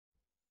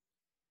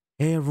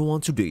Hey everyone,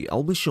 today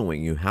I'll be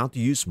showing you how to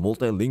use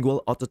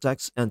multilingual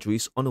AutoText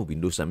entries on a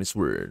Windows MS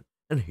Word,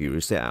 and here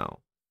is how.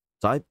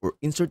 Type or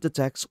insert the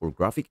text or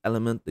graphic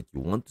element that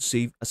you want to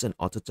save as an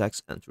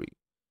AutoText entry.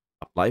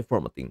 Apply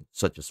formatting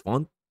such as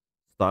font,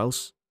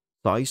 styles,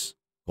 size,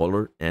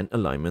 color, and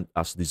alignment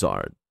as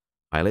desired.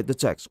 Highlight the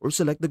text or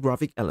select the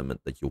graphic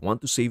element that you want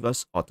to save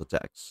as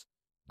AutoText.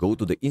 Go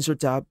to the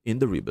Insert tab in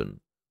the ribbon.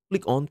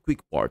 Click on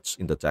Quick Parts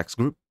in the text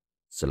group.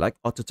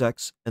 Select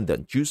AutoText and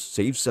then choose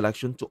Save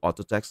Selection to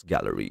AutoText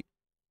Gallery.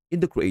 In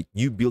the Create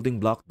New Building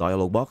Block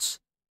dialog box,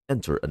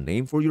 enter a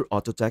name for your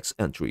AutoText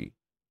entry.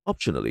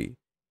 Optionally,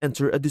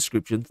 enter a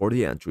description for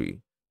the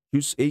entry.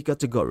 Choose a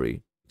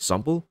category,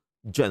 example,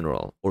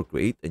 General, or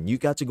create a new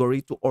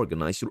category to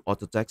organize your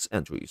AutoText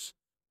entries.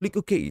 Click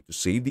OK to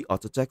save the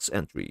AutoText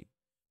entry.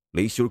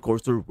 Place your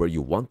cursor where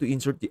you want to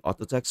insert the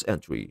AutoText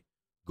entry.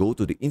 Go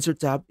to the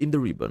Insert tab in the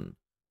ribbon.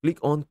 Click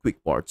on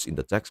Quick Parts in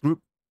the text group.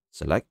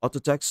 Select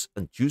AutoText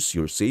and choose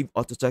your Save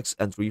AutoText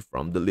entry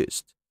from the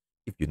list.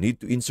 If you need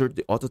to insert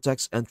the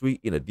AutoText entry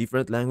in a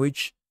different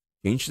language,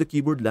 change the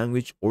keyboard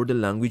language or the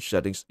language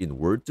settings in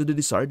Word to the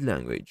desired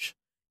language.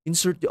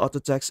 Insert the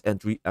AutoText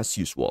entry as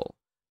usual.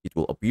 It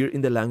will appear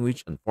in the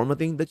language and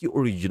formatting that you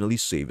originally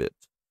saved it.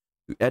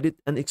 To edit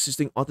an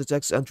existing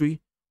AutoText entry,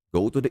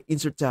 go to the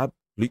Insert tab,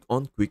 click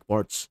on Quick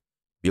Parts,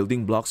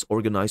 Building Blocks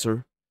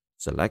Organizer,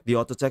 select the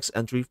AutoText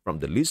entry from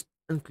the list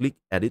and click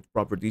Edit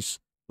Properties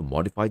to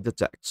modify the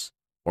text,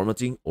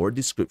 formatting, or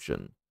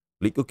description.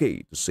 Click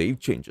OK to save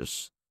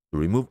changes. To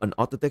remove an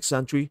AutoText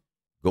entry,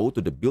 go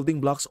to the Building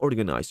Blocks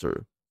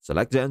Organizer,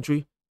 select the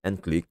entry,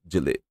 and click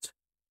Delete.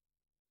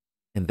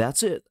 And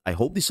that's it. I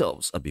hope this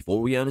helps. And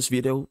before we end this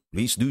video,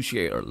 please do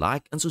share,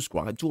 like, and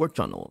subscribe to our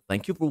channel.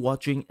 Thank you for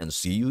watching and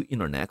see you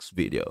in our next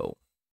video.